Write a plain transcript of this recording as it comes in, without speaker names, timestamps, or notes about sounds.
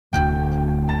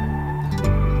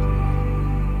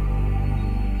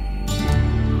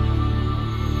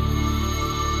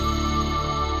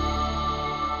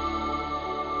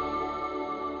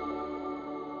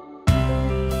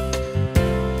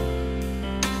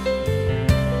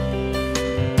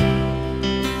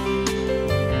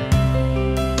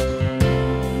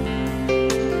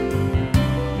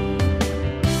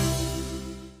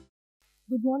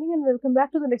morning and welcome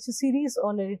back to the lecture series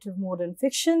on narrative modern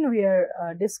fiction. We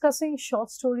are discussing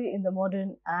short story in the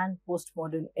modern and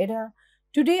postmodern era.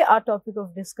 Today our topic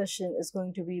of discussion is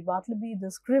going to be Bartleby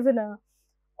the Scrivener,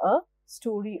 a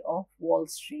story of Wall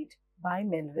Street by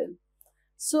Melville.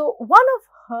 So one of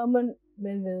Herman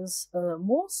Melville's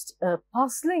most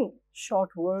puzzling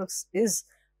short works is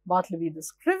Bartleby the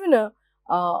Scrivener,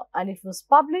 and it was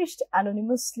published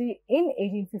anonymously in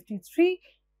 1853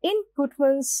 in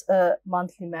Putman's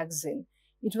monthly magazine.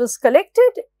 It was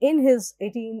collected in his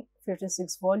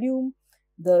 1856 volume,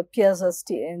 the Piazza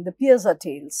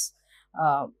Tales.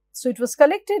 So it was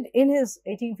collected in his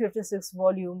 1856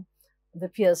 volume, the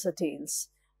Piazza Tales.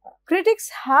 Critics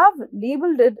have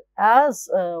labeled it as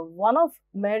one of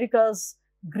America's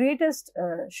greatest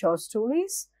short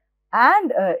stories,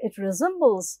 and it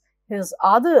resembles his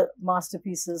other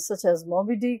masterpieces such as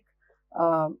Moby Dick,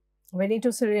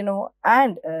 Benito Sereno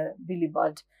and Billy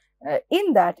Budd,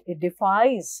 in that it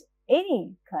defies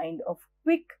any kind of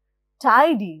quick,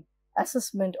 tidy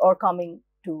assessment or arriving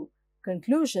to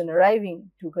conclusion.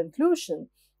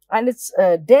 And its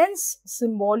dense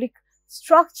symbolic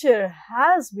structure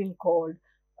has been called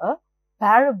a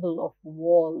parable of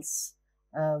walls,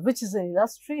 which is an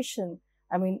illustration,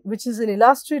 which is an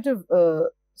illustrative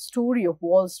story of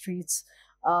Wall Street's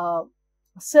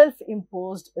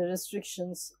self-imposed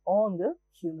restrictions on the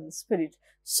human spirit.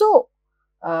 So,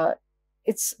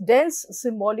 its dense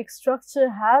symbolic structure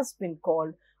has been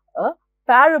called a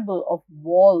parable of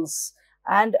walls,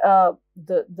 and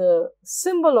the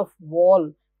symbol of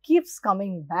wall keeps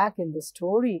coming back in the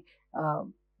story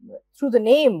through the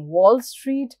name Wall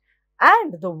Street,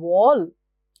 and the wall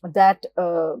that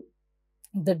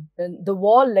the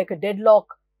wall like a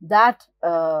deadlock that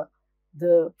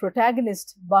the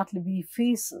protagonist Bartleby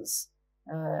faces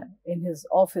in his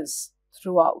office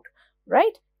throughout,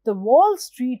 right? The Wall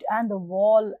Street and the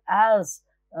wall as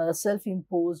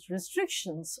self-imposed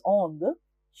restrictions on the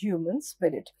human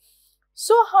spirit.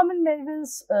 So Herman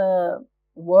Melville's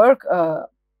work,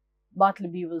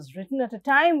 Bartleby, was written at a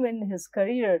time when his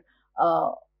career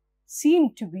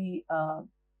seemed to be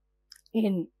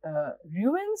in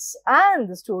ruins, and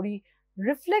the story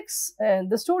reflects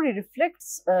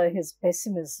his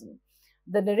pessimism.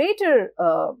 The narrator,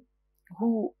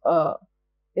 who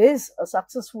is a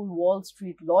successful Wall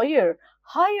Street lawyer,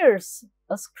 hires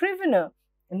a scrivener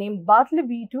named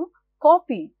Bartleby to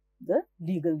copy the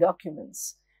legal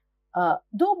documents.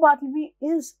 Though Bartleby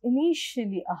is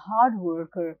initially a hard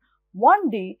worker, one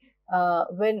day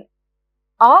when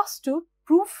asked to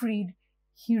proofread,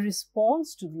 he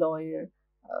responds to the lawyer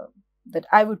that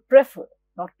I would prefer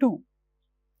not to.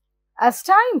 As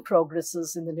time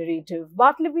progresses in the narrative,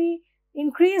 Bartleby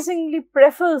increasingly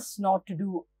prefers not to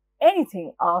do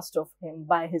anything asked of him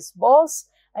by his boss,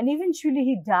 and eventually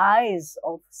he dies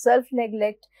of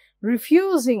self-neglect,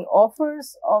 refusing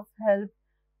offers of help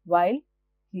while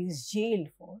he is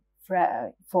jailed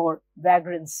for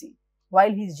vagrancy.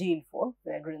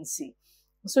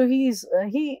 So he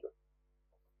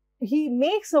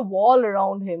makes a wall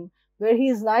around him where he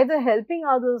is neither helping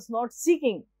others nor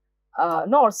seeking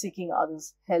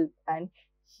others' help, and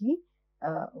he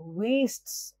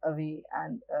wastes away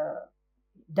and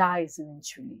dies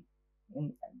eventually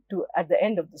at the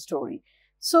end of the story.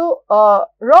 So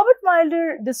Robert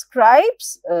Milder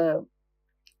describes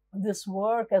this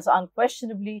work as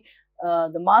unquestionably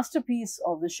the masterpiece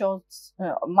of the short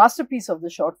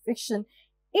fiction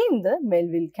in the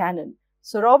Melville canon.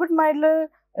 So Robert Milder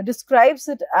describes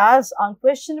it as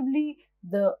unquestionably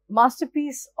the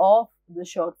masterpiece of the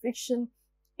short fiction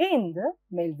in the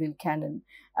Melville canon.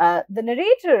 The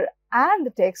narrator and the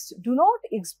text do not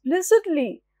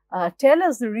explicitly tell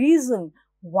us the reason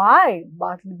why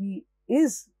Bartleby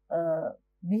is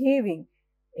behaving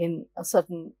in a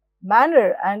certain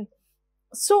manner, and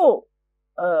so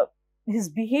his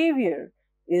behavior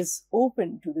is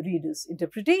open to the reader's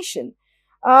interpretation.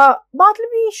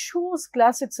 Bartleby shows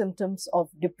classic symptoms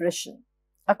of depression.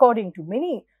 According to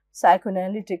many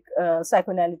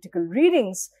psychoanalytical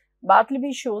readings,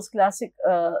 Bartleby shows classic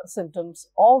symptoms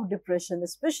of depression,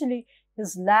 especially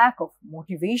his lack of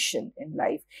motivation in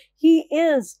life. He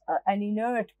is an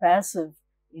inert, passive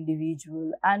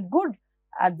individual and good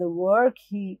at the work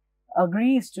he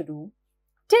agrees to do,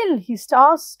 till he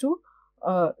starts to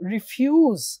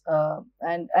refuse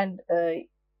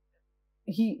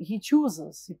he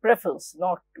prefers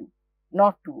not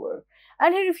to work,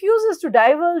 and he refuses to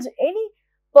divulge any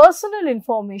personal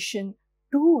information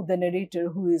to the narrator,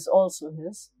 who is also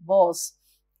his boss.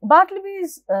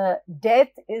 Bartleby's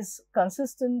death is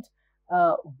consistent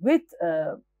with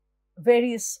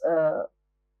various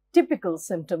typical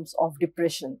symptoms of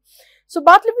depression. So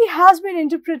Bartleby has been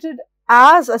interpreted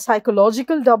as a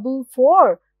psychological double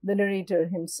for the narrator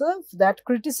himself that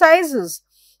criticizes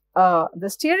the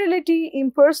sterility,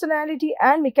 impersonality,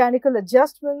 and mechanical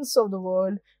adjustments of the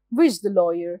world which the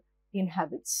lawyer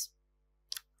inhabits.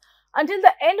 Until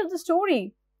the end of the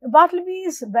story,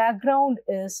 Bartleby's background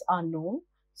is unknown.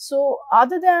 So,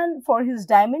 other than for his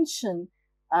dimension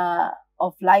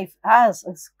of life as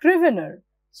a scrivener,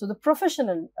 so the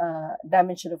professional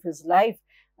dimension of his life,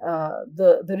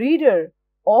 the reader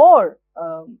or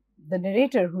the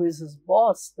narrator, who is his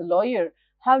boss, the lawyer,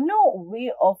 have no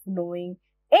way of knowing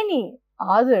any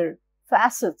other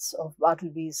facets of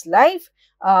Bartleby's life.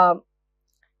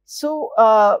 So,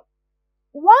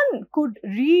 one could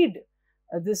read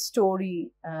this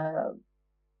story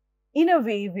in a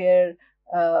way where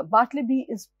Bartleby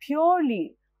is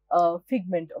purely a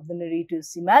figment of the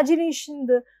narrator's imagination,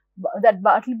 that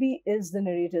Bartleby is the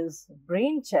narrator's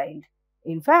brainchild.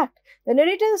 In fact, the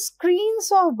narrator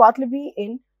screens of Bartleby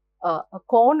in a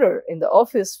corner in the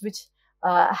office, which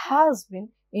has been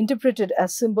interpreted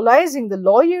as symbolizing the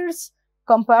lawyer's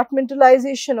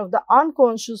compartmentalization of the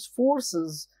unconscious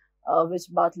forces which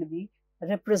Bartleby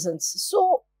represents.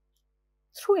 So,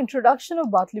 through introduction of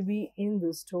Bartleby in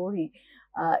the story,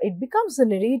 it becomes the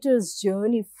narrator's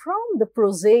journey from the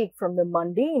prosaic, from the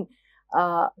mundane,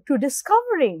 to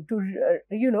discovering, to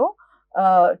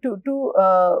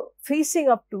facing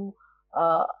up to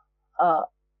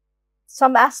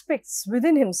some aspects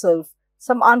within himself,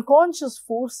 some unconscious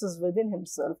forces within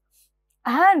himself,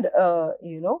 and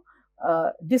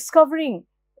discovering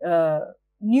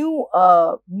new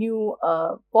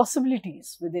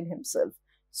possibilities within himself.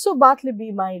 So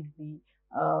Bartleby might be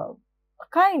a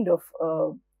kind of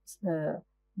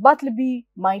Bartleby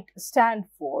might stand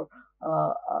for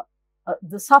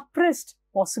the suppressed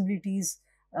possibilities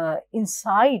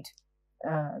inside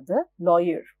the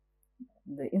lawyer,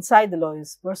 inside the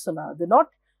lawyer's persona,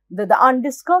 the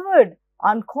undiscovered,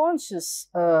 unconscious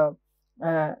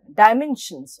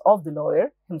dimensions of the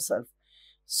lawyer himself.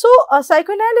 So,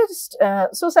 psychoanalyst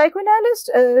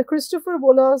Christopher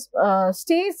Bolas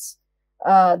states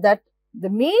that the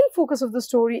main focus of the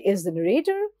story is the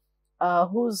narrator,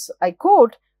 whose, I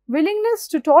quote, willingness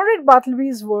to tolerate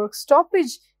Bartleby's work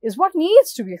stoppage is what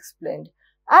needs to be explained.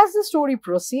 As the story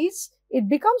proceeds, it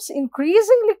becomes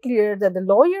increasingly clear that the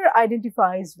lawyer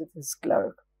identifies with his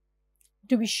clerk.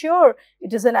 To be sure,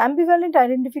 it is an ambivalent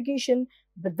identification,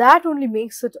 but that only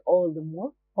makes it all the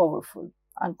more powerful,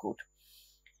 unquote.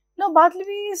 Now,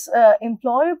 Bartleby's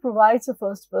employer provides a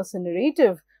first-person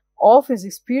narrative of his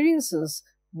experiences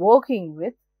working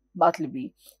with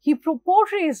Bartleby. He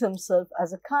portrays himself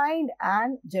as a kind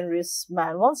and generous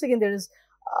man. Once again, there is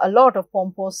a lot of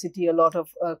pomposity, a lot of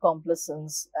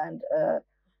complacence, and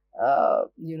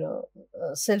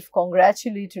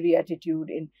self-congratulatory attitude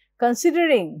in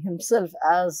considering himself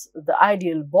as the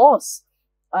ideal boss,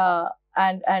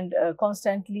 and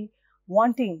constantly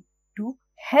wanting to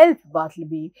help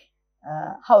Bartleby,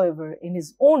 however, in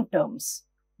his own terms.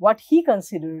 What he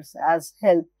considers as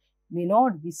help may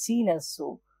not be seen as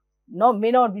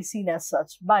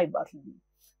such by Bartleby.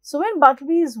 So when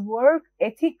Bartleby's work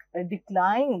ethic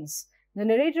declines, the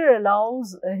narrator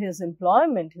allows his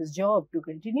employment, his job, to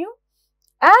continue,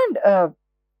 and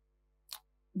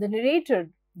the narrator,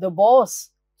 the boss,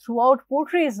 throughout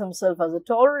portrays himself as a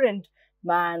tolerant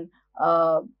man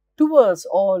towards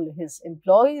all his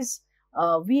employees.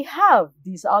 We have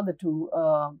these other two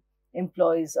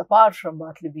employees apart from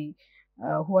Bartleby,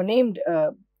 who are named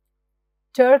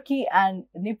Turkey and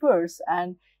Nippers,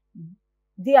 and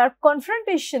they are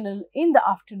confrontational in the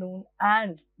afternoon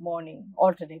and morning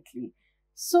alternately.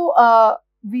 So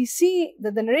we see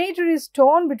that the narrator is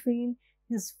torn between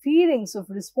his feelings of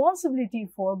responsibility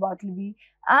for Bartleby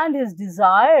and his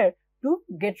desire to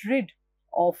get rid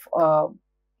of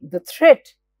the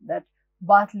threat that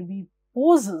Bartleby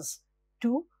poses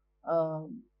to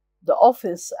the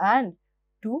office and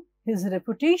to his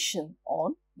reputation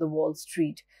on the Wall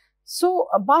Street. So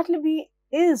Bartleby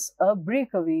is a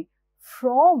breakaway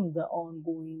from the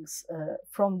ongoings,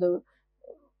 from the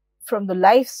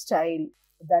lifestyle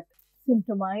that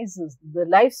symptomizes, the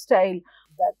lifestyle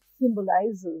that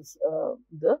symbolizes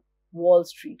the Wall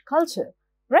Street culture,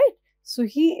 right? So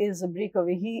he is a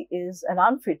breakaway. He is an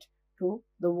unfit to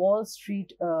the Wall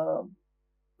Street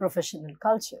professional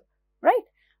culture, right?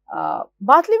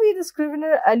 Bartleby the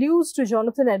Scrivener alludes to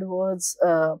Jonathan Edwards'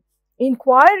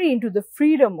 inquiry into the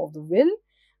freedom of the will.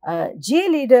 J.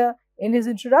 Leder, in his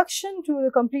introduction to the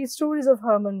complete stories of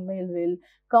Herman Melville,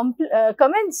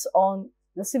 comments on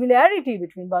the similarity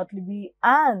between Bartleby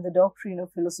and the doctrine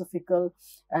of philosophical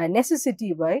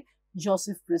necessity by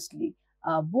Joseph Priestley.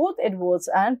 both Edwards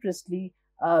and Priestley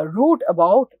wrote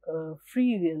about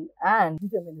free will and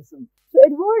determinism. So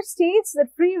Edwards states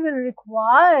that free will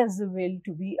requires the will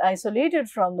to be isolated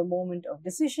from the moment of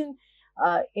decision,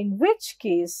 in which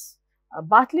case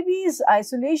Bartleby's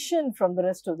isolation from the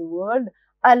rest of the world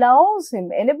enables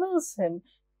him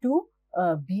to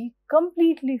be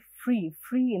completely free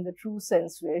in the true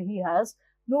sense, where he has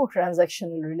no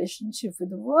transactional relationship with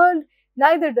the world,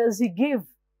 neither does he give,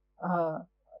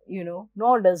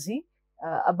 nor does he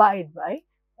abide by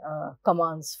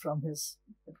commands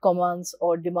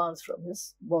or demands from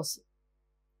his boss.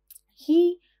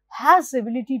 He has the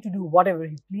ability to do whatever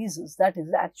he pleases. That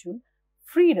is the actual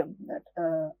freedom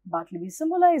that Bartleby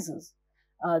symbolizes.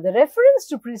 The reference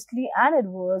to Priestley and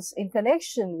Edwards in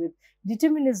connection with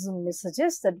determinism may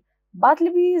suggest that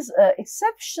Bartleby's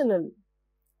exceptional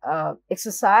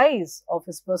exercise of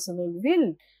his personal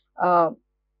will,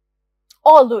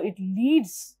 although it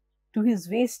leads to his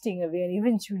wasting away and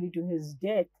eventually to his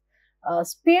death,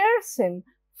 spares him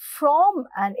from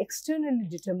an externally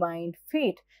determined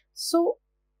fate. So,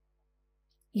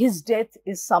 his death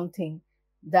is something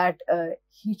that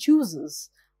he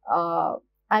chooses.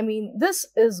 I mean, this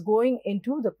is going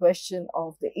into the question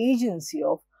of the agency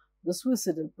of the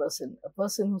suicidal person. A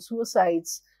person who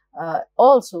suicides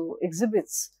also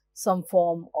exhibits some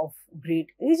form of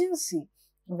great agency,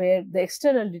 where the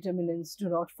external determinants do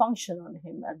not function on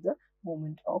him at the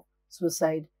moment of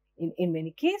suicide in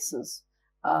many cases.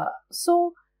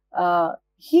 So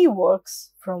he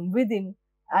works from within,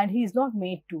 and he is not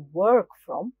made to work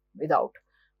from without.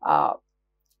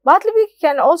 Bartleby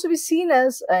can also be seen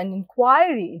as an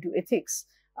inquiry into ethics.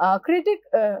 Critic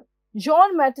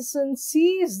John Mattison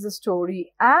sees the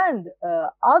story and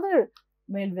other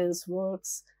Melville's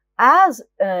works as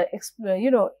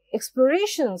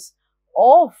explorations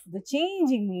of the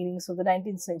changing meanings of the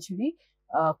 19th century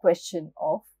question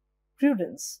of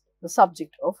prudence, the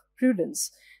subject of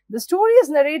prudence. The story's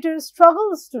narrator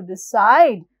struggles to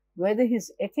decide whether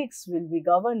his ethics will be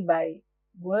governed by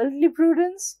worldly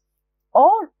prudence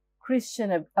or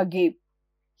Christian agape.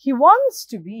 He wants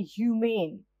to be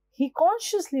humane. He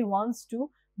consciously wants to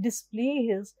display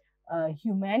his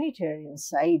humanitarian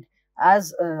side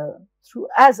through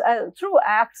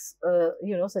acts,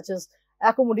 such as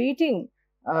accommodating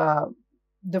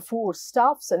the four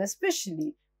staffs, and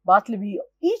especially Bartleby,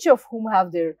 each of whom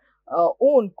have their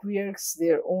own quirks,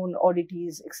 their own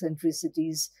oddities,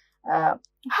 eccentricities.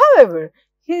 However,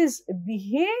 his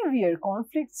behavior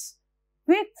conflicts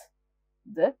with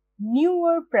the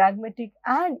newer pragmatic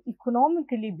and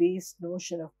economically based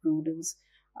notion of prudence,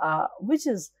 which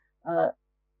is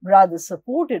rather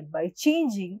supported by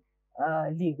changing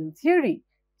legal theory.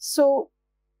 So,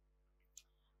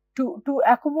 to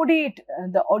accommodate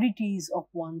the oddities of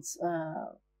one's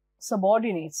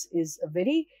subordinates is a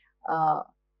very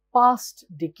past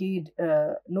decade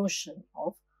notion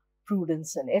of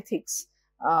prudence and ethics.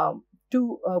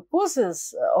 To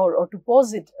possess or to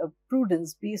posit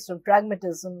prudence based on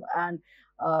pragmatism and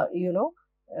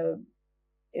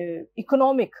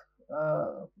economic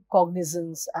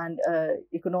cognizance and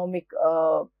economic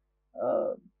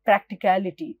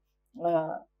practicality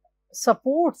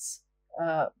supports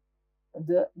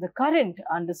the current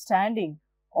understanding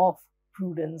of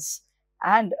prudence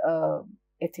and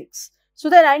ethics. So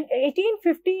the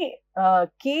 1850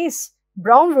 case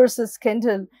Brown versus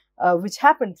Kendall, which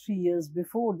happened 3 years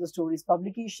before the story's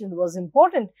publication, was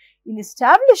important in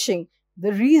establishing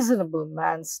the reasonable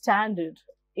man standard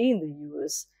in the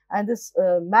US. And this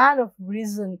man of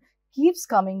reason keeps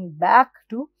coming back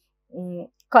to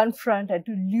confront and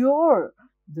to lure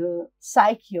the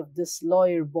psyche of this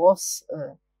lawyer boss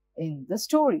in the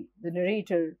story, the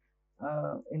narrator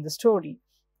in the story.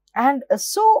 And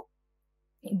so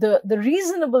the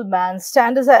reasonable man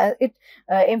standard, it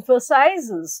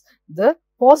emphasizes the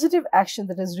positive action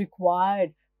that is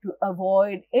required to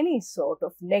avoid any sort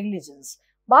of negligence.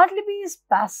 Bartleby's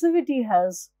passivity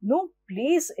has no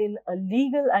place in a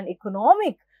legal and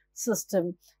economic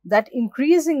system that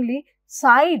increasingly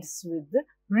sides with the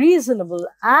reasonable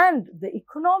and the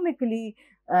economically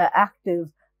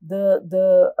active,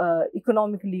 the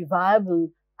economically viable,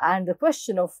 and the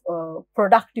question of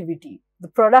productivity, the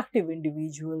productive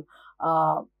individual.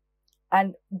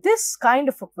 And this kind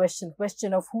of a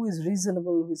question of who is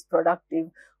reasonable, who is productive,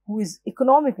 who is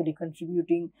economically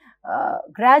contributing,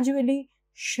 gradually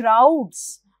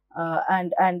shrouds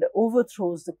and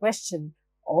overthrows the question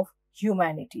of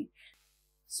humanity.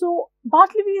 So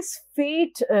Bartleby's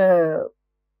fate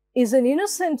is an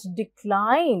innocent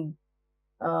decline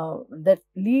that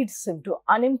leads him to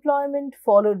unemployment,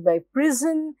 followed by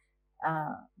prison,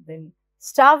 then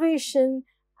starvation,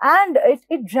 and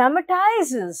it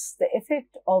dramatizes the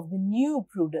effect of the new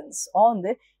prudence on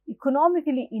the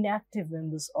economically inactive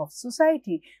members of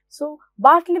society. So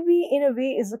Bartleby, in a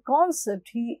way, is a concept.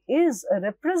 He is a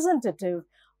representative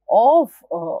of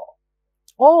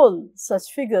all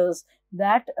such figures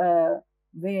that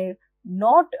were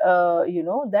not,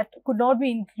 that could not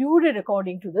be included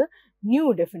according to the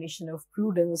new definition of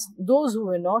prudence, those who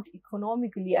were not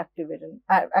economically active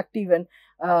and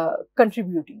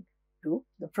contributing to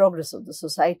the progress of the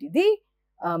society. They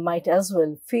might as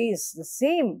well face the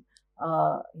same,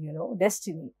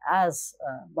 destiny as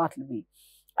Bartleby.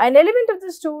 An element of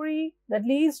the story that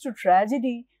leads to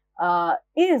tragedy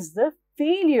is the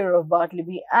failure of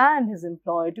Bartleby and his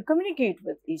employer to communicate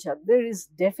with each other. There is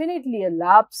definitely a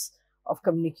lapse of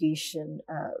communication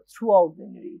throughout the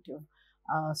narrative.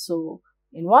 So,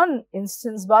 in one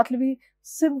instance, Bartleby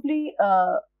simply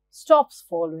stops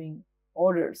following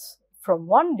orders. From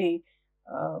one day,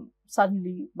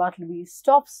 suddenly Bartleby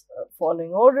stops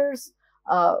following orders.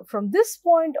 From this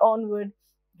point onward,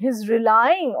 his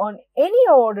relying on any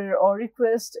order or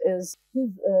request is his,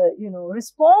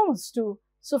 response to.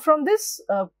 So from this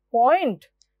point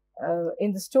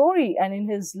in the story and in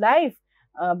his life,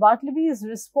 Bartleby's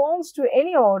response to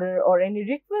any order or any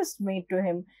request made to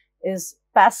him is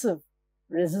passive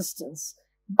resistance.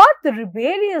 But the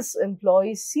rebellious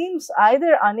employee seems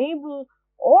either unable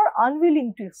or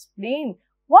unwilling to explain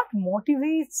what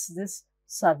motivates this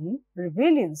sudden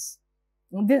rebellion,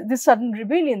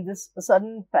 this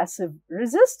sudden passive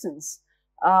resistance.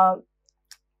 On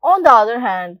the other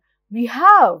hand, we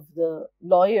have the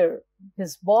lawyer,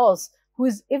 his boss, who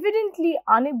is evidently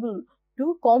unable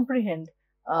to comprehend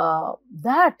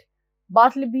that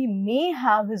Bartleby may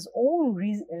have his own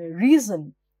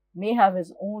reasons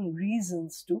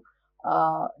to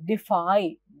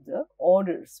defy the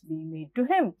orders being made to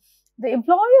him. The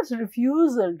employer's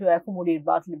refusal to accommodate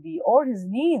Bartleby or his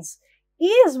needs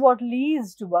is what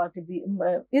leads to Bartleby's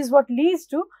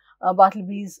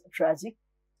tragic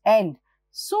end.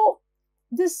 So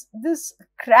this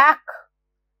crack,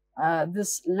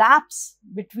 this lapse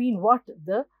between what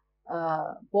the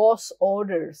boss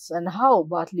orders and how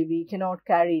Bartleby cannot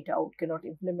carry it out, cannot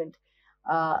implement,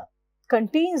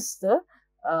 contains the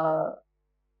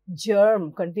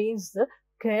germ, contains the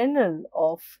kernel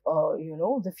of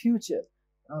the future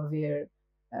where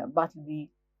Bartleby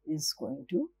is going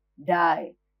to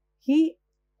die. He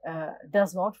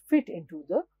does not fit into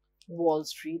the Wall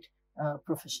Street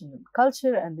professional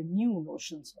culture and the new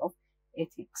notions of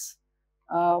ethics.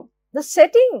 The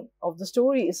setting of the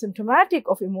story is symptomatic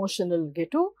of emotional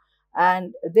ghetto,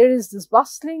 and there is this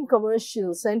bustling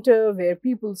commercial center where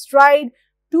people stride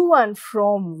to and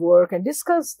from work and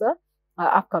discuss the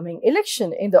upcoming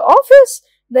election. In the office,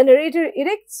 the narrator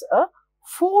erects a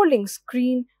folding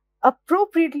screen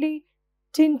appropriately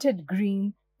tinted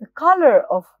green, the color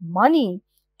of money,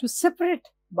 to separate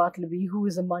Bartleby, who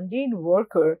is a mundane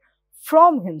worker,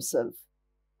 from himself,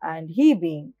 and he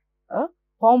being a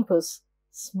pompous,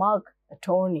 smug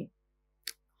attorney.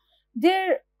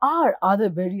 There are other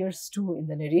barriers too in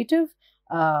the narrative,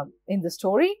 in the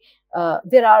story.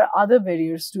 There are other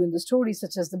barriers too in the story,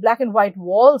 such as the black and white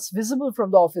walls visible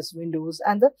from the office windows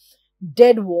and the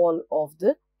dead wall of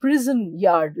the prison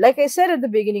yard. Like I said at the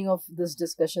beginning of this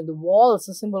discussion, the walls,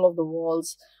 the symbol of the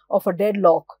walls of a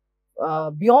deadlock,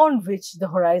 beyond which the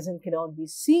horizon cannot be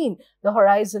seen. The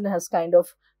horizon has kind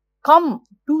of come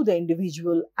to the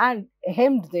individual and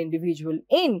hemmed the individual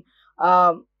in,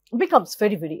 becomes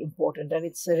very, very important, and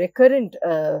it's a recurrent,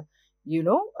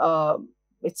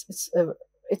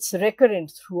 it's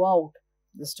recurrent throughout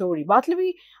the story.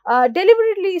 Bartleby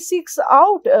deliberately seeks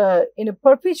out in a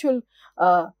perpetual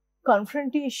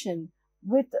confrontation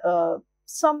with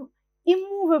some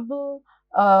immovable,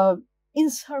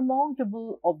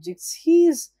 insurmountable objects.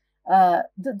 He's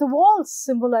the walls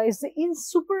symbolize the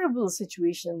insuperable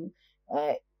situation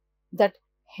that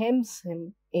hems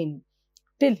him in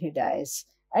till he dies,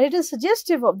 and it is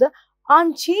suggestive of the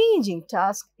unchanging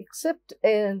task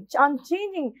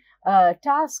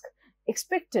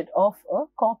expected of a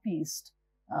copyist,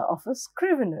 of a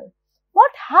scrivener.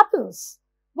 What happens?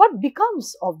 What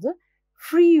becomes of the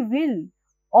free will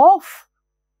of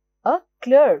a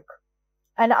clerk,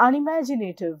 an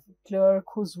unimaginative clerk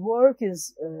whose work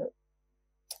is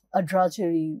a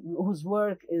drudgery, whose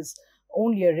work is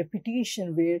only a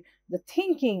repetition, where the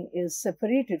thinking is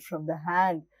separated from the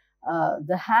hand?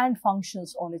 The hand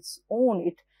functions on its own.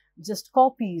 It just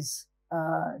copies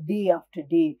day after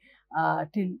day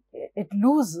till it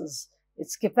loses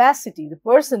its capacity. The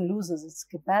person loses its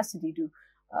capacity to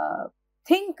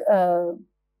think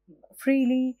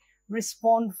freely,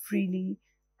 respond freely,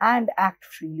 and act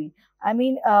freely. I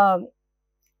mean,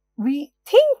 we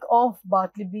think of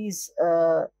Bartleby's,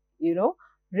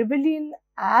 rebellion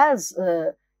as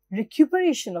a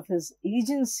recuperation of his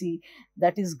agency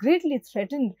that is greatly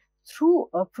threatened through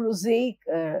a prosaic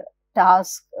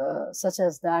task such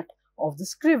as that of the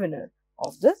scrivener,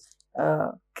 of the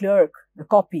clerk, the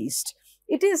copyist.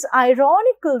 It is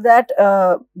ironical that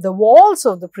the walls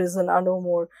of the prison are no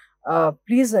more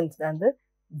pleasant than the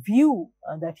view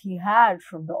that he had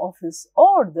from the office,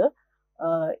 or the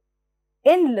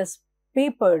endless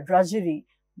paper drudgery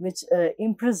which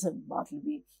imprisoned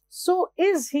Bartleby. So,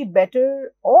 is he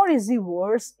better or is he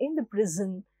worse in the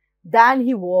prison than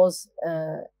he was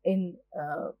in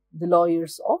the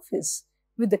lawyer's office,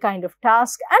 with the kind of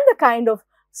task and the kind of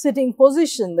sitting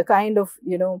position, the kind of,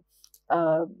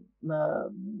 uh,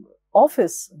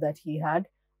 office that he had,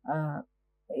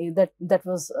 that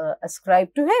was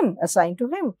assigned to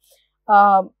him.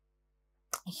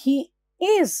 He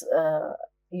is,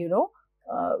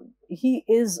 he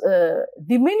is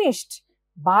diminished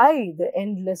by the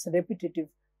endless repetitive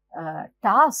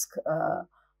task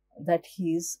that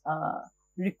he is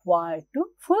required to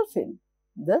fulfill,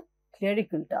 the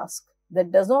clerical task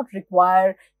that does not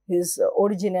require his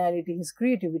originality, his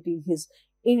creativity, his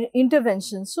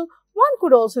intervention. So, one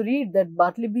could also read that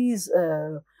Bartleby's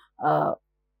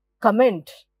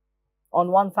comment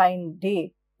on one fine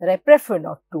day that I prefer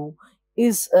not to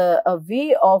is a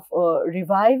way of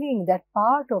reviving that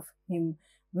part of him,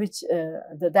 which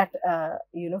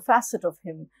facet of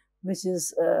him which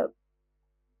is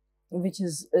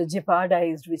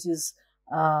jeopardized, which is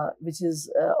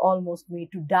almost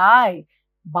made to die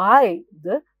by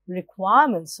the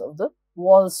requirements of the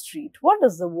Wall Street. What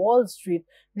does the Wall Street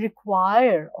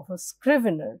require of a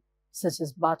scrivener such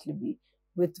as Bartleby,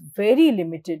 with very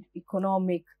limited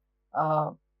economic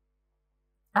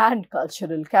and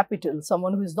cultural capital,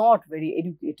 someone who is not very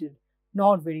educated,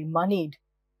 not very moneyed?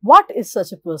 What is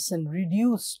such a person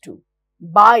reduced to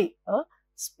by a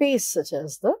space such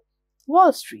as the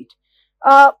Wall Street?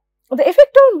 The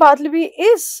effect on Bartleby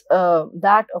is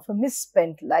that of a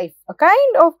misspent life, a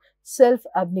kind of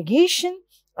self-abnegation.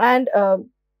 And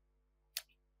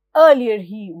earlier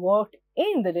he worked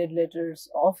in the dead letters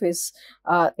office,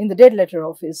 where,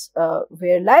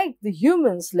 like the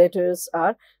humans, letters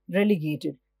are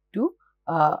relegated to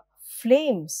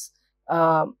flames.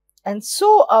 And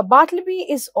so Bartleby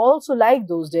is also like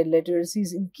those dead letters.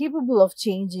 He's incapable of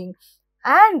changing,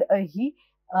 and he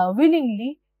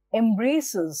willingly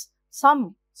embraces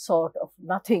some sort of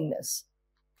nothingness.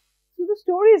 So the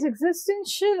story's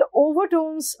existential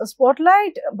overtones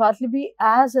spotlight Bartleby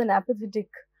as an apathetic,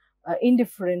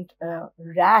 indifferent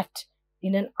rat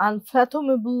in an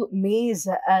unfathomable maze,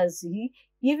 as he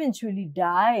eventually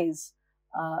dies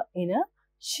in a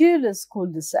cheerless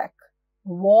cul-de-sac,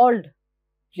 walled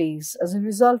place, as a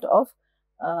result of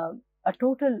a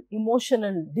total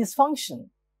emotional dysfunction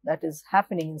that is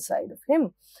happening inside of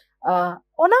him. On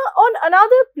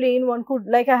another plane, one could,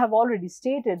 like I have already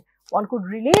stated, one could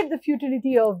relate the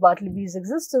futility of Bartleby's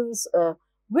existence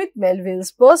with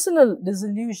Melville's personal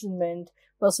disillusionment,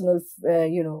 personal,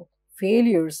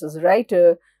 failures as a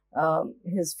writer,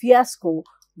 his fiasco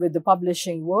with the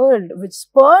publishing world, which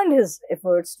spurned his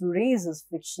efforts to raise his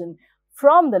fiction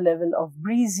from the level of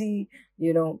breezy,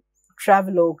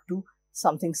 travelogue to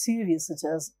something serious, such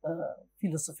as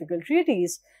philosophical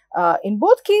treatise. In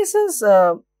both cases,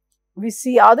 we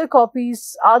see other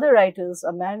copies, other writers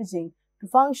are managing to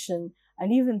function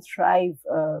and even thrive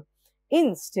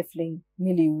in stifling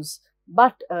milieus.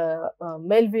 But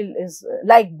Melville is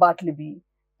like Bartleby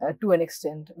to an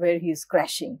extent, where he is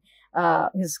crashing.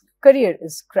 His career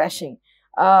is crashing.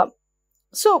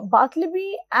 So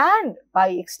Bartleby and, by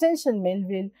extension,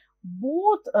 Melville,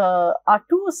 both are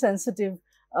too sensitive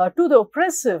to the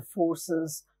oppressive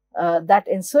forces that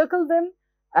encircle them,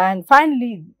 and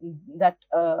finally that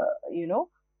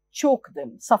choke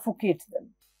them, suffocate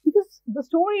them. Because the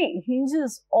story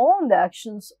hinges on the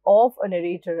actions of a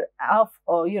narrator,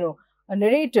 a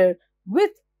narrator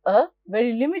with a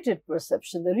very limited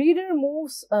perception. The reader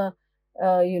moves,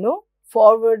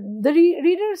 forward. The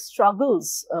reader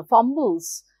struggles,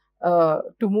 fumbles to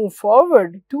move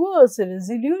forward towards a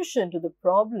resolution to the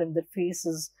problem that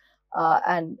faces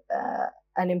an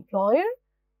employer,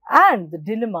 and the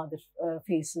dilemma that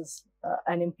faces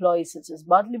an employee such as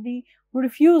Bartleby, who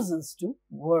refuses to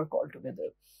work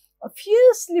altogether. A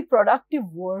fiercely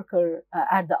productive worker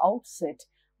at the outset,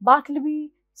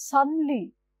 Bartleby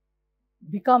suddenly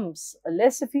becomes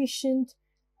less efficient,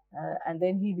 and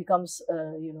then he becomes,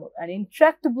 an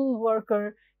intractable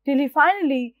worker, till he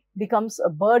finally becomes a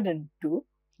burden to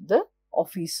the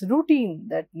office routine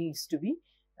that needs to be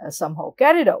somehow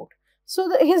carried out. So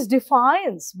his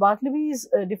defiance, Bartleby's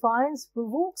defiance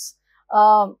provokes,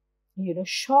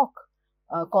 shock,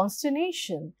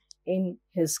 consternation in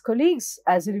his colleagues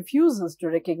as he refuses to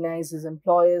recognize his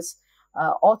employer's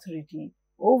authority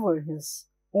over his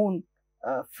own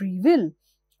free will.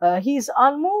 He is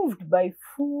unmoved by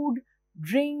food,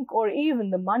 drink, or even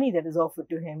the money that is offered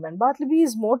to him. And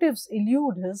Bartleby's motives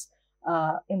elude his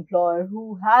employer,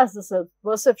 who has the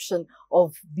self-perception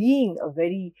of being a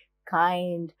very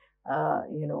kind,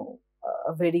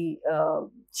 a very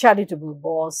charitable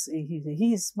boss.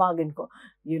 He's smug and,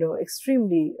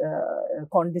 extremely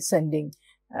condescending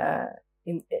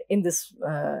in this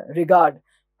regard.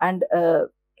 And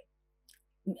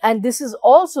this is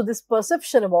also this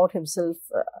perception about himself,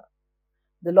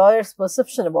 the lawyer's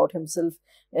perception about himself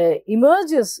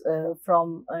emerges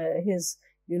from his,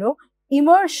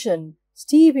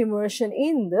 steep immersion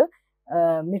in the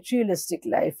materialistic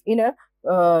life, in a,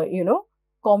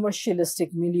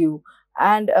 commercialistic milieu.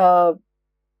 And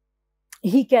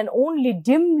he can only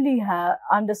dimly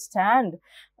understand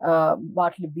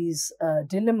Bartleby's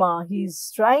dilemma.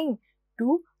 He's trying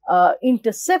to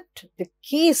intercept the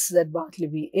case that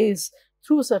Bartleby is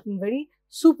through certain very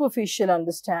superficial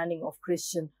understanding of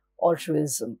Christian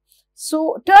altruism.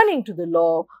 So, turning to the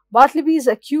law, Bartleby's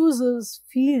accusers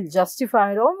feel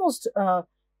justified, almost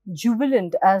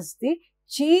jubilant, as they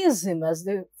chase him, as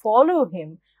they follow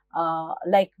him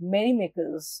like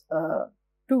merrymakers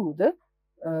to the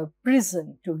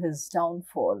prison, to his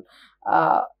downfall.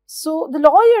 So, the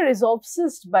lawyer is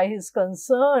obsessed by his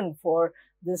concern for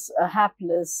this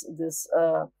hapless, this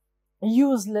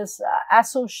useless,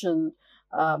 asocial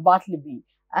Bartleby,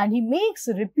 and he makes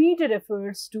repeated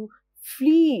efforts to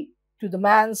flee to the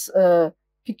man's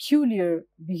peculiar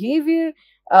behavior.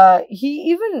 He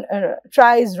even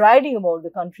tries riding about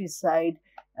the countryside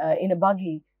in a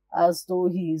buggy as though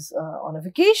he's on a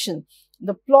vacation.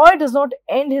 The ploy does not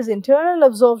end his internal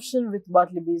absorption with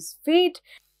Bartleby's fate.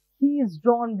 He is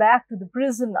drawn back to the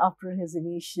prison after his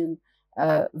initial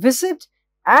visit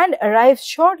and arrives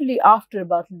shortly after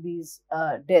Bartleby's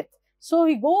death. So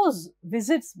he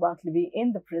visits Bartleby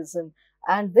in the prison,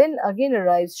 and then again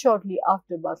arrives shortly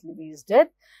after Bartleby's death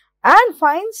and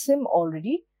finds him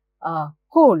already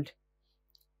cold.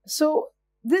 So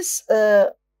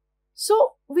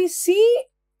so we see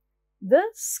the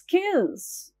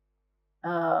skills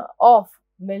of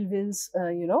Melville's,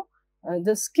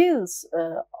 the skills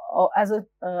the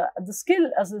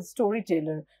skill as a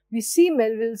storyteller. We see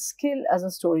Melville's skill as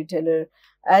a storyteller,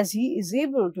 as he is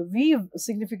able to weave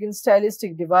significant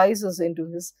stylistic devices into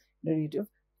his narrative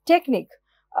technique.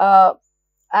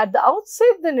 At the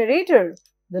outset, the narrator,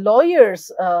 the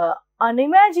lawyer's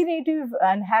unimaginative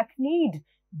and hackneyed,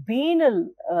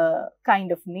 banal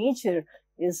kind of nature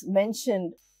is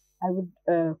mentioned. I would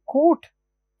quote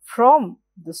from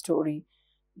the story.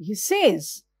 He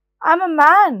says, "I'm a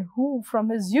man who, from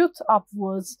his youth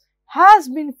upwards, has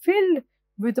been filled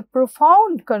with a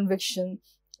profound conviction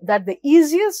that the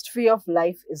easiest way of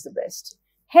life is the best.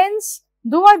 Hence,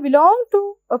 though I belong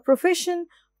to a profession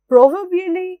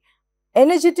proverbially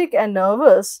energetic and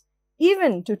nervous,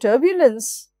 even to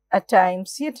turbulence at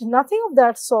times, yet nothing of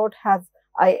that sort have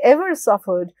I ever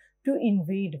suffered to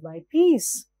invade my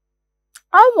peace.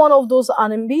 I'm one of those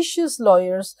unambitious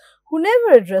lawyers who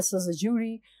never addresses a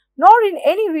jury, nor in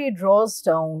any way draws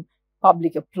down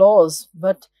public applause,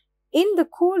 but in the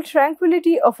cool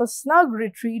tranquillity of a snug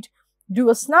retreat, do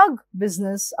a snug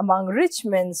business among rich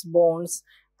men's bonds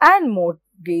and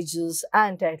mortgages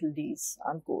and title deeds,"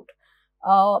 unquote.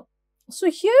 So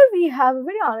here we have a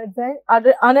very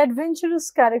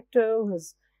unadventurous character who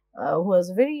has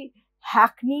a very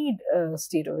hackneyed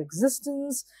state of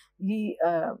existence. He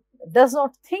does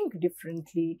not think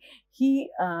differently. He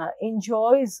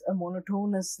enjoys a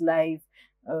monotonous life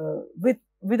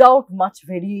without much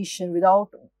variation,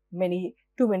 without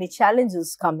too many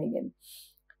challenges coming in.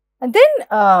 And then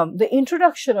the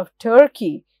introduction of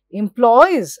Turkey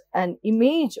employs an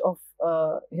image of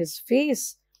his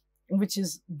face, which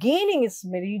is gaining its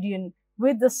meridian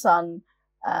with the sun,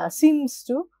 seems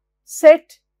to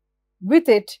set with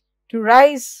it, to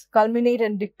rise, culminate,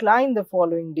 and decline the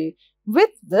following day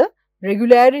with the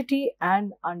regularity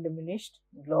and undiminished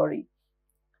glory.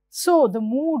 So the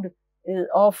mood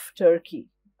of Turkey,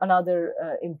 another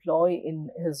employee in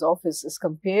his office, is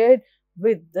compared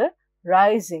with the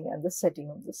rising and the setting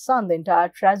of the sun, the entire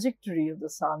trajectory of the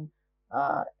sun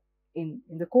in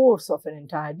the course of an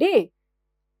entire day.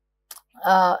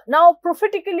 Now,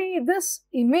 prophetically, this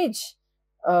image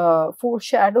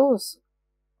foreshadows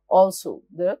also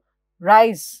the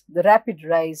rapid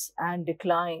rise and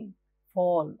decline,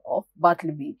 fall of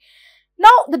Bartleby.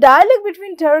 Now, the dialogue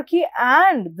between Turkey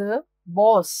and the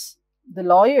boss, the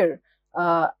lawyer,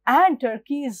 and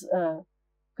Turkey's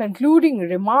concluding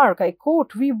remark, I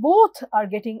quote, "We both are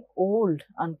getting old,"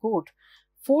 unquote,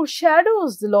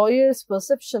 foreshadows the lawyer's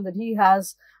perception that he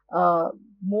has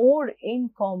more in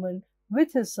common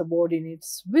with his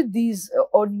subordinates, with these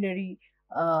ordinary,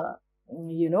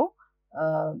 you know,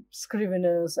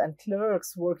 scriveners and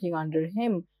clerks working under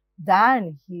him,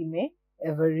 than he may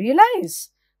ever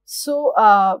realize. So,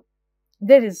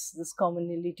 there is this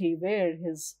commonality where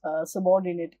his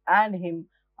subordinate and him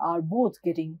are both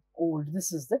getting old.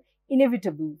 This is the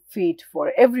inevitable fate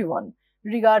for everyone,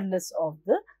 regardless of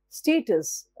the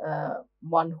status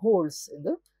one holds in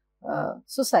the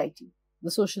society,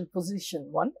 the social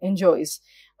position one enjoys.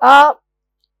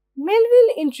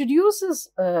 Melville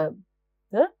introduces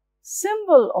the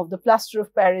symbol of the plaster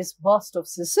of Paris bust of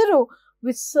Cicero,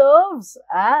 which serves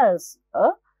as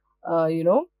a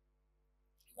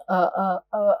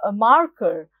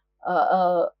marker,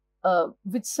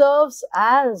 which serves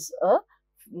as a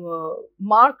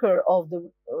marker of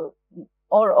the,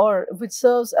 or which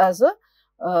serves as a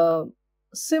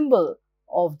symbol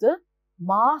of the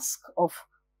mask of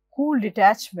cool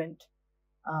detachment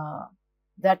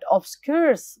that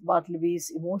obscures Bartleby's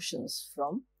emotions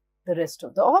from the rest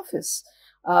of the office.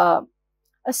 A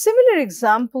similar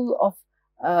example of,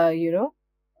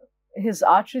 his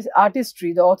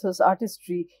artistry, the author's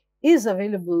artistry, is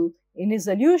available in his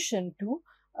allusion to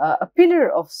a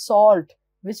pillar of salt,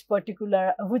 which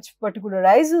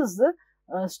particularizes the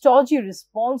stodgy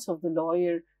response of the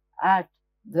lawyer at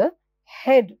the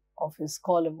head of his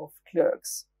column of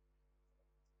clerks.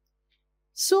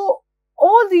 So,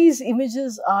 all these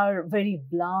images are very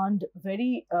bland,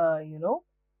 very,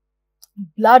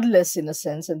 bloodless in a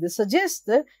sense, and they suggest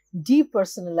the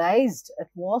depersonalized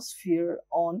atmosphere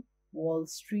on Wall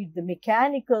Street, the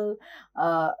mechanical,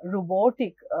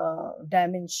 robotic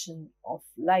dimension of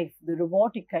life, the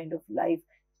robotic kind of life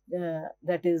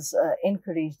that is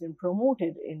encouraged and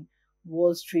promoted in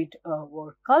Wall Street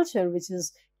work culture, which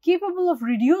is capable of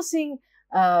reducing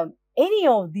any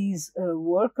of these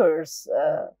workers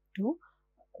to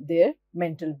their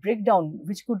mental breakdown,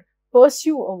 which could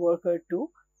pursue a worker to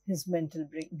his mental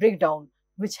breakdown,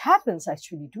 which happens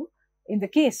actually in the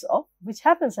case of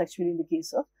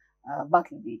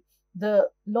Bartleby. The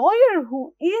lawyer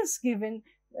who is given,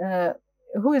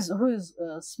 who is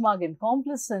smug and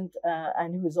complacent,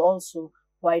 and who is also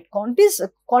quite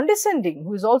condescending,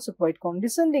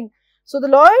 So the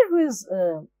lawyer who is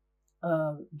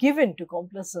given to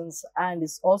complacence and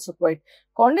is also quite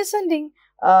condescending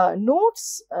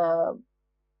notes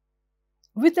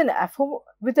with an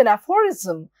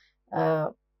aphorism,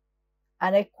 and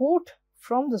I quote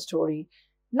from the story,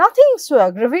 "Nothing so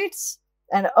aggravates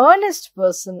an earnest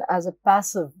person as a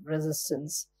passive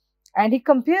resistance." And he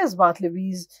compares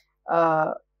Bartleby's,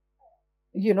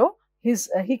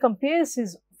 he compares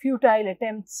his futile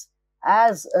attempts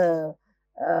at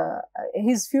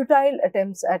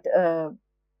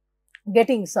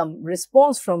getting some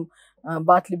response from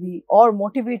Bartleby or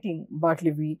motivating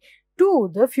Bartleby to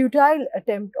the futile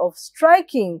attempt of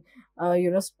striking,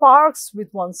 sparks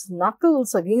with one's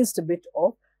knuckles against a bit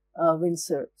of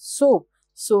Windsor soap.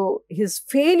 So his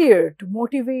failure to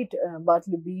motivate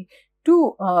Bartleby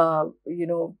to,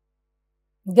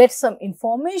 get some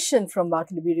information from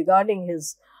Bartleby regarding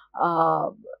his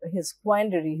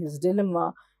quandary, his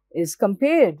dilemma, is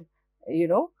compared,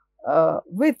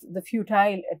 with the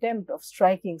futile attempt of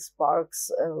striking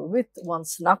sparks with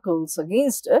one's knuckles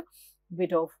against a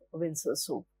bit of Windsor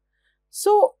soap.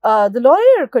 So the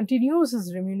lawyer continues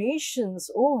his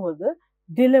ruminations over the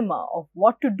dilemma of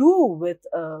what to do with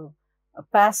a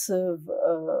passive,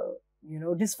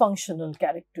 dysfunctional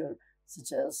character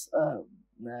such as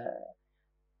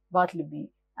Bartleby,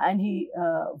 and he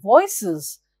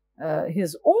voices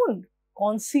his own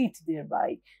conceit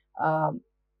thereby.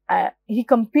 He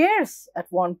compares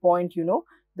at one point,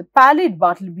 the pallid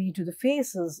Bartleby to the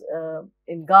faces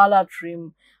in gala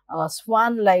trim,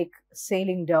 swan-like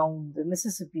sailing down the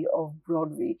Mississippi of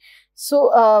Broadway.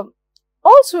 So,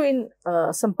 also in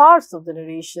some parts of the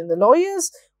narration, the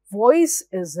lawyer's voice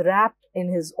is wrapped in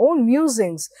his own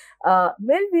musings.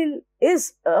 Melville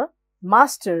is a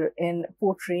master in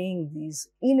portraying these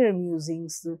inner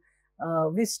musings, the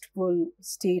wistful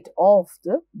state of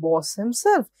the boss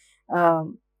himself,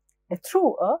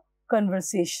 through a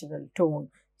conversational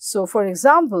tone. So, for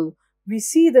example, we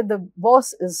see that the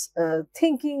boss is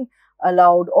thinking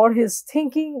aloud, or his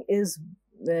thinking is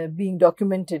being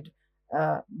documented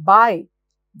by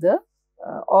the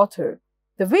author.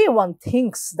 The way one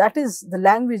thinks, that is the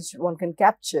language one can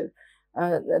capture.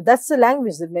 That's the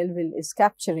language that Melville is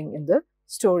capturing in the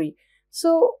story.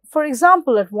 So, for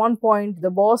example, at one point, the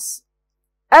boss,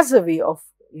 as a way of,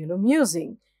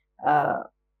 musing, uh,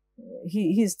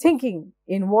 he's thinking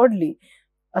inwardly,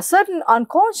 a certain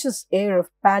unconscious air of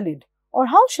pallid, or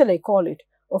how shall I call it,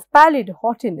 of pallid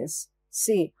haughtiness,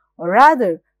 say, or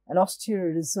rather an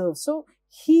austere reserve. So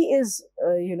he is,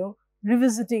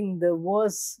 revisiting the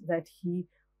verse that he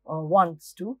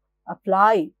wants to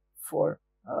apply for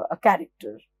a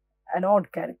character, an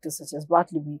odd character such as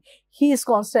Bartleby. He is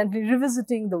constantly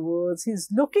revisiting the words. He's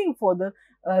looking for the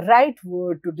right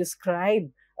word to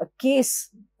describe a case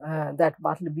that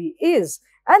Bartleby is.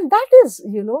 And that is,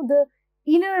 the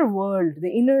inner world,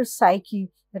 the inner psyche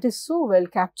that is so well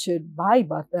captured by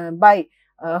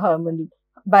Herman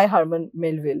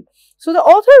Melville. So the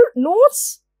author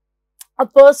notes a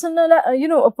personal,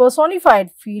 a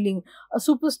personified feeling, a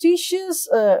superstitious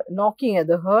knocking at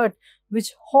the heart,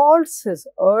 which halts his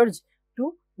urge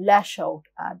to lash out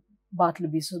at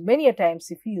Bartleby. So many a times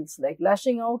he feels like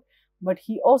lashing out, but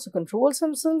he also controls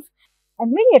himself,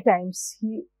 and many a times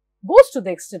he goes to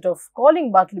the extent of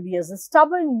calling Bartleby as a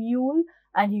stubborn mule,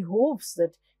 and he hopes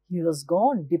that he was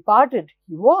gone, departed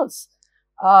he was.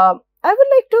 I would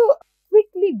like to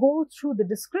quickly go through the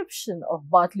description of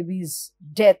Bartleby's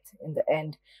death in the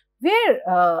end, where,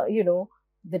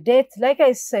 the death, like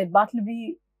I said,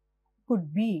 Bartleby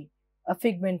could be a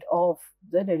figment of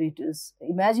the narrator's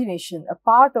imagination, a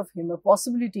part of him, a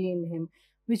possibility in him,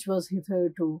 which was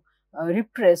hitherto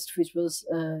repressed, which was,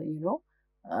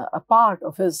 a part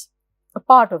of his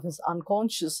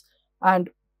unconscious. And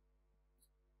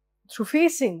through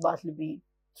facing Bartleby,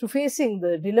 through facing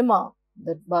the dilemma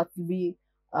that Bartleby,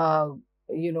 the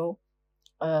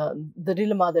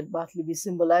dilemma that Bartleby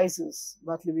symbolizes,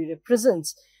 Bartleby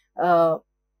represents, the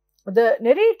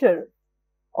narrator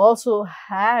also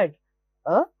had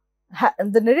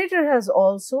the narrator has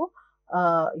also,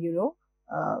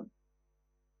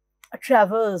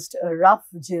 traversed a rough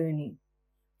journey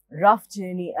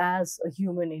as a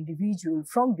human individual,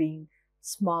 from being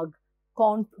smug,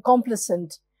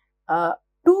 complacent,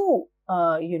 to,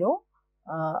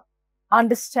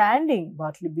 understanding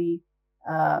Bartleby,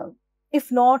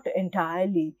 if not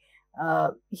entirely.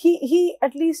 He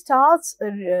at least starts,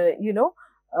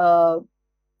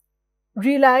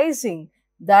 realizing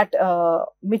that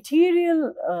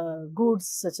material goods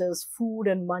such as food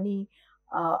and money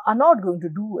are not going to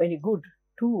do any good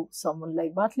to someone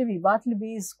like Bartleby.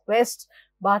 Bartleby's quest,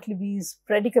 Bartleby's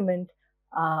predicament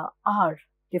are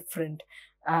different.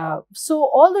 So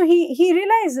although he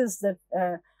realizes that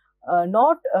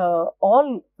not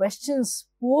all questions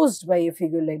posed by a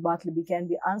figure like Bartleby can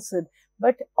be answered,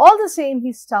 but all the same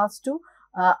he starts to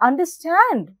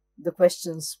understand the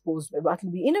questions posed by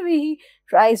Bartleby. In a way, he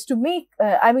tries to make,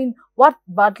 what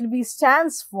Bartleby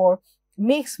stands for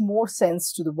makes more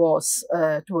sense to the boss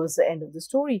towards the end of the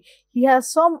story. He has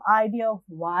some idea of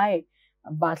why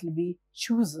Bartleby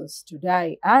chooses to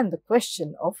die, and the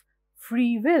question of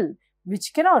free will,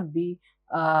 which cannot be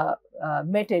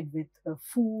meted with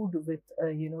food, with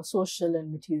social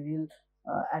and material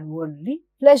and worldly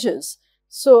pleasures.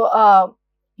 So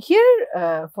here,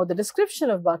 for the description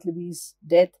of Bartleby's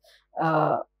death,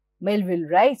 Melville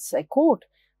writes, I quote,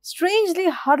 "Strangely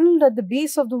huddled at the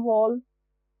base of the wall,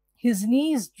 his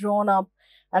knees drawn up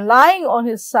and lying on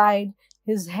his side,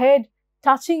 his head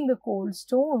touching the cold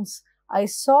stones, I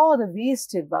saw the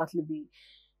wasted Bartleby,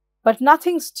 but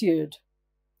nothing stirred.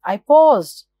 I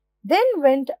paused, then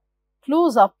went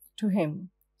close up to him,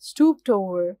 stooped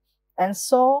over, and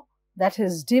saw that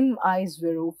his dim eyes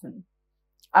were open.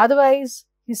 Otherwise,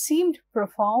 he seemed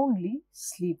profoundly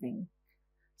sleeping.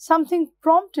 Something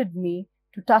prompted me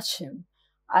to touch him.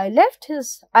 I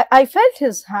felt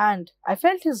his hand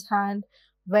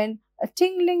when a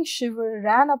tingling shiver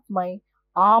ran up my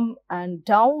arm and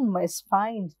down my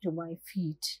spine to my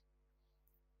feet.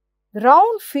 The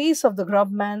round face of the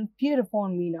grubman peered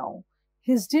upon me now.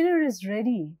 His dinner is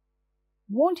ready.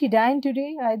 Won't he dine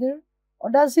today either? Or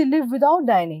does he live without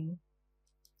dining?"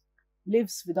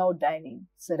 "Lives without dining,"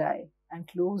 said I, and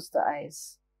closed the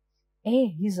eyes. "Eh,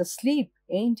 he's asleep,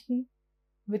 ain't he?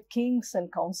 With kings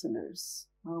and counselors,"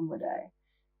 murmured I.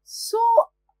 So,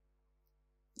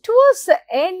 towards the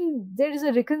end, there is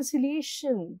a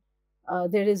reconciliation.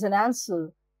 There is an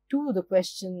answer to the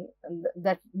question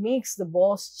that makes the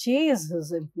boss chase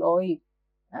his employee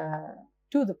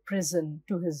to the prison,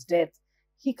 to his death.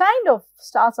 He kind of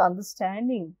starts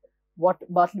understanding what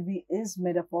Bartleby is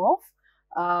made up of.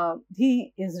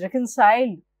 He is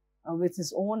reconciled with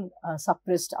his own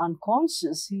suppressed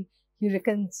unconscious.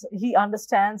 He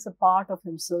understands a part of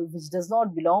himself which does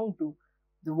not belong to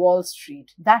the Wall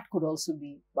Street. That could also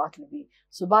be Bartleby.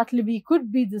 So Bartleby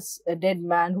could be this dead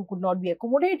man who could not be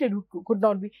accommodated, who could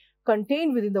not be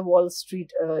contained within the Wall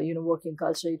Street, working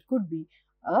culture. It could be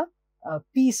a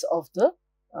piece of the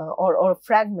or a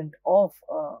fragment of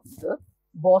the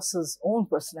boss's own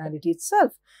personality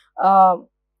itself.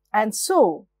 And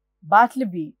so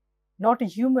Bartleby, not a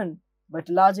human but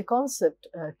a larger concept,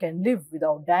 can live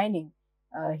without dining.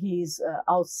 He is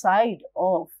outside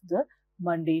of the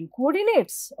mundane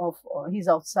coordinates of, he's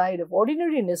outside of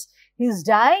ordinariness. He's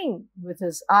dying with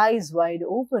his eyes wide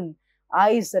open,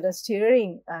 eyes that are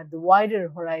staring at the wider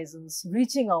horizons,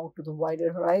 reaching out to the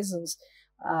wider horizons,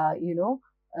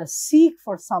 seek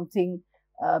for something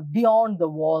beyond the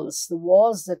walls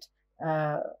that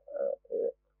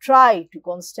try to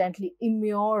constantly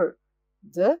immure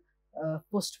the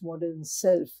postmodern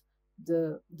self,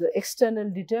 the external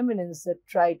determinants that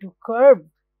try to curb,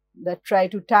 that try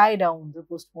to tie down the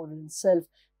postmodern self.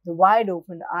 The wide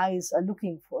open eyes are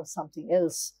looking for something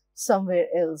else, somewhere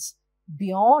else,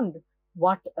 beyond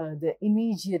what the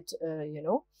immediate,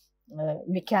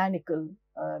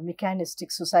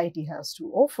 mechanistic society has to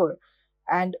offer.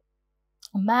 And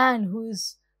a man who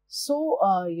is so,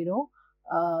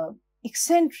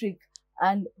 eccentric,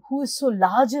 and who is so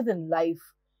larger than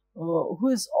life, who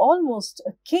is almost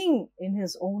a king in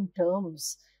his own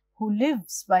terms, who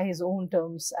lives by his own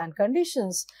terms and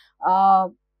conditions,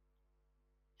 can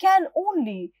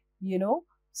only,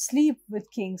 sleep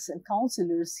with kings and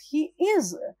counselors. He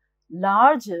is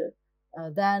larger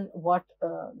than what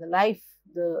the life,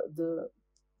 the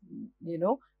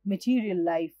material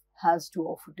life has to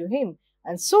offer to him.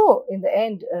 And so, in the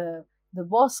end, the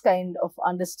boss kind of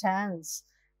understands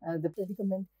the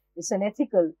predicament. It's an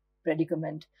ethical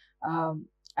predicament,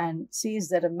 and says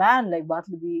that a man like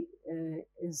Bartleby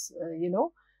is,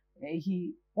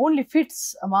 he only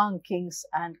fits among kings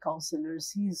and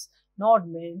counselors. He's not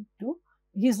meant to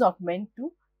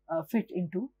fit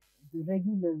into the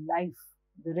regular life,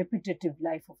 the repetitive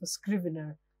life of a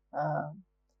scrivener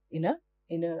in a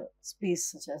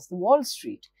space such as the Wall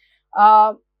Street.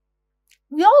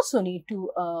 We also need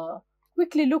to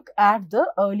quickly look at the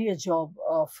earlier job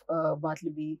of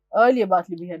Bartleby. Earlier,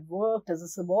 Bartleby had worked as a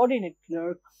subordinate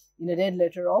clerk in a dead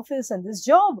letter office, and this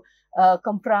job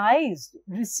comprised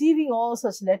receiving all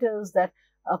such letters that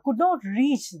could not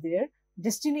reach their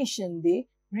destination. They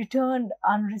returned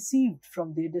unreceived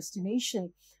from their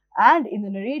destination. And in the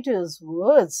narrator's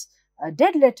words,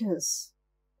 dead letters.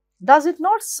 Does it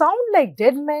not sound like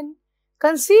dead men?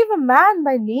 Conceive a man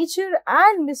by nature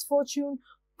and misfortune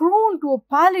prone to a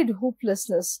pallid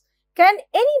hopelessness. Can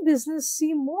any business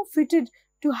seem more fitted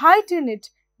to heighten it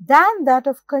than that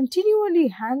of continually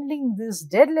handling these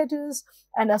dead letters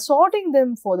and assorting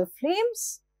them for the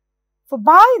flames? For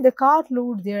by the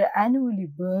cartload they are annually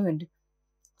burned.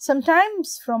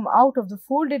 Sometimes from out of the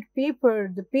folded paper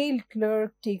the pale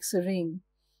clerk takes a ring,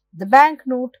 the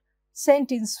banknote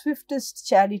sent in swiftest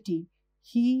charity,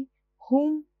 he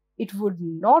whom it would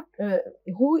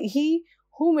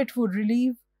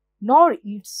relieve, nor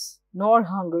eats nor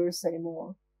hungers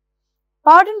anymore.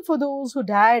 Pardon for those who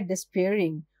died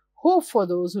despairing, hope for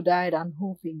those who died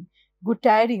unhoping, good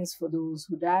tidings for those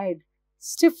who died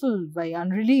stifled by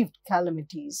unrelieved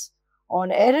calamities.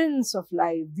 On errands of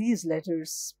life, these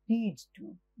letters speed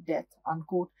to death,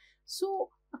 unquote. So,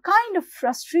 a kind of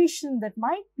frustration that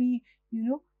might be,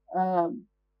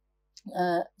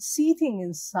 seething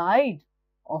inside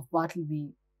of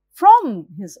Bartleby from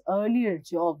his earlier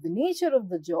job. The nature of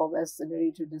the job, as the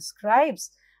narrator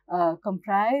describes,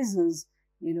 comprises,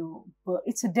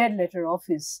 it's a dead letter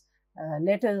office,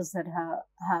 letters that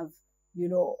have,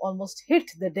 almost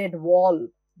hit the dead wall,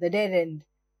 the dead end.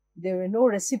 There were no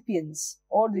recipients,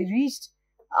 or they reached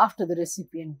after the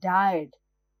recipient died,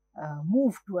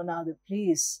 moved to another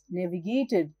place,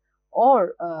 navigated,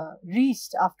 or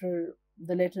reached after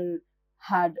the letter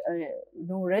had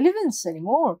no relevance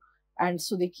anymore. And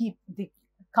so they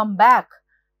come back.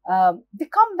 They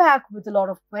come back with a lot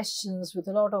of questions, with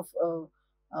a lot of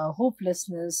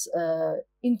hopelessness,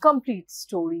 incomplete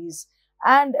stories.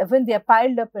 And when they are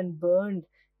piled up and burned,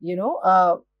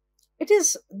 it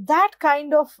is that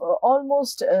kind of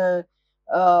almost,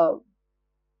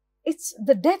 it's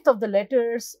the death of the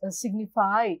letters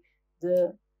signify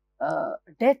the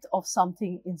death of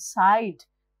something inside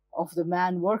of the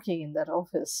man working in that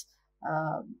office.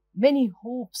 Many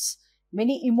hopes,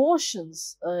 many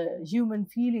emotions, human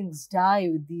feelings die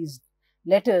with these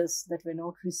letters that were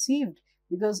not received,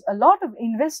 because a lot of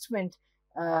investment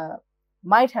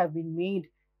might have been made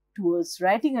towards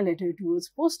writing a letter, towards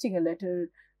posting a letter,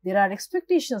 There are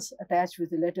expectations attached with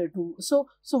the letter too. So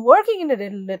working in a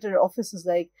letter office is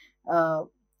like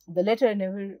the letter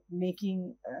never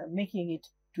making it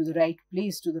to the right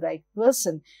place, to the right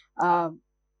person.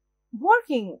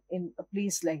 Working in a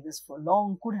place like this for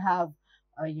long could have,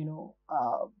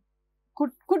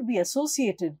 could be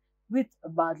associated with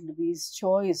Bartleby's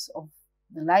choice of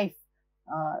the life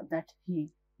that he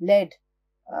led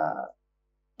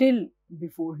till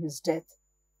before his death.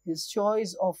 His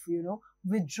choice of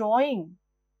withdrawing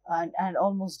and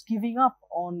almost giving up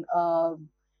on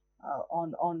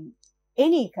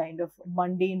any kind of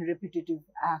mundane repetitive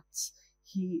acts.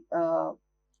 He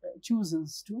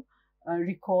chooses to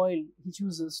recoil. He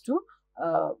chooses to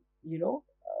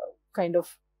kind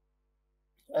of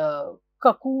uh,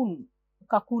 cocoon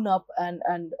up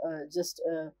and just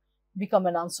become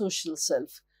an unsocial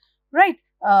self, right?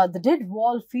 The dead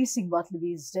wall facing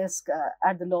Bartleby's desk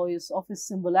at the lawyer's office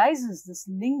symbolizes this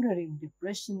lingering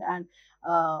depression and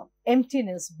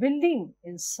emptiness building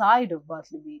inside of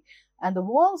Bartleby, and the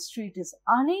Wall Street is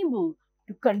unable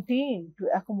to contain, to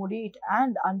accommodate,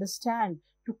 and understand,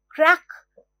 to crack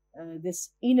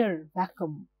this inner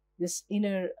vacuum, this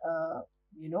inner,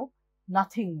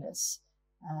 nothingness.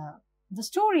 The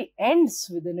story ends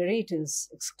with the narrator's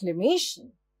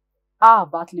exclamation, "Ah,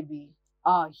 Bartleby,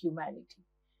 ah, humanity."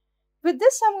 With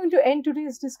this, I'm going to end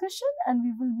today's discussion, and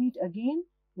we will meet again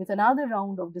with another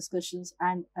round of discussions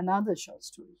and another short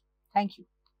story. Thank you.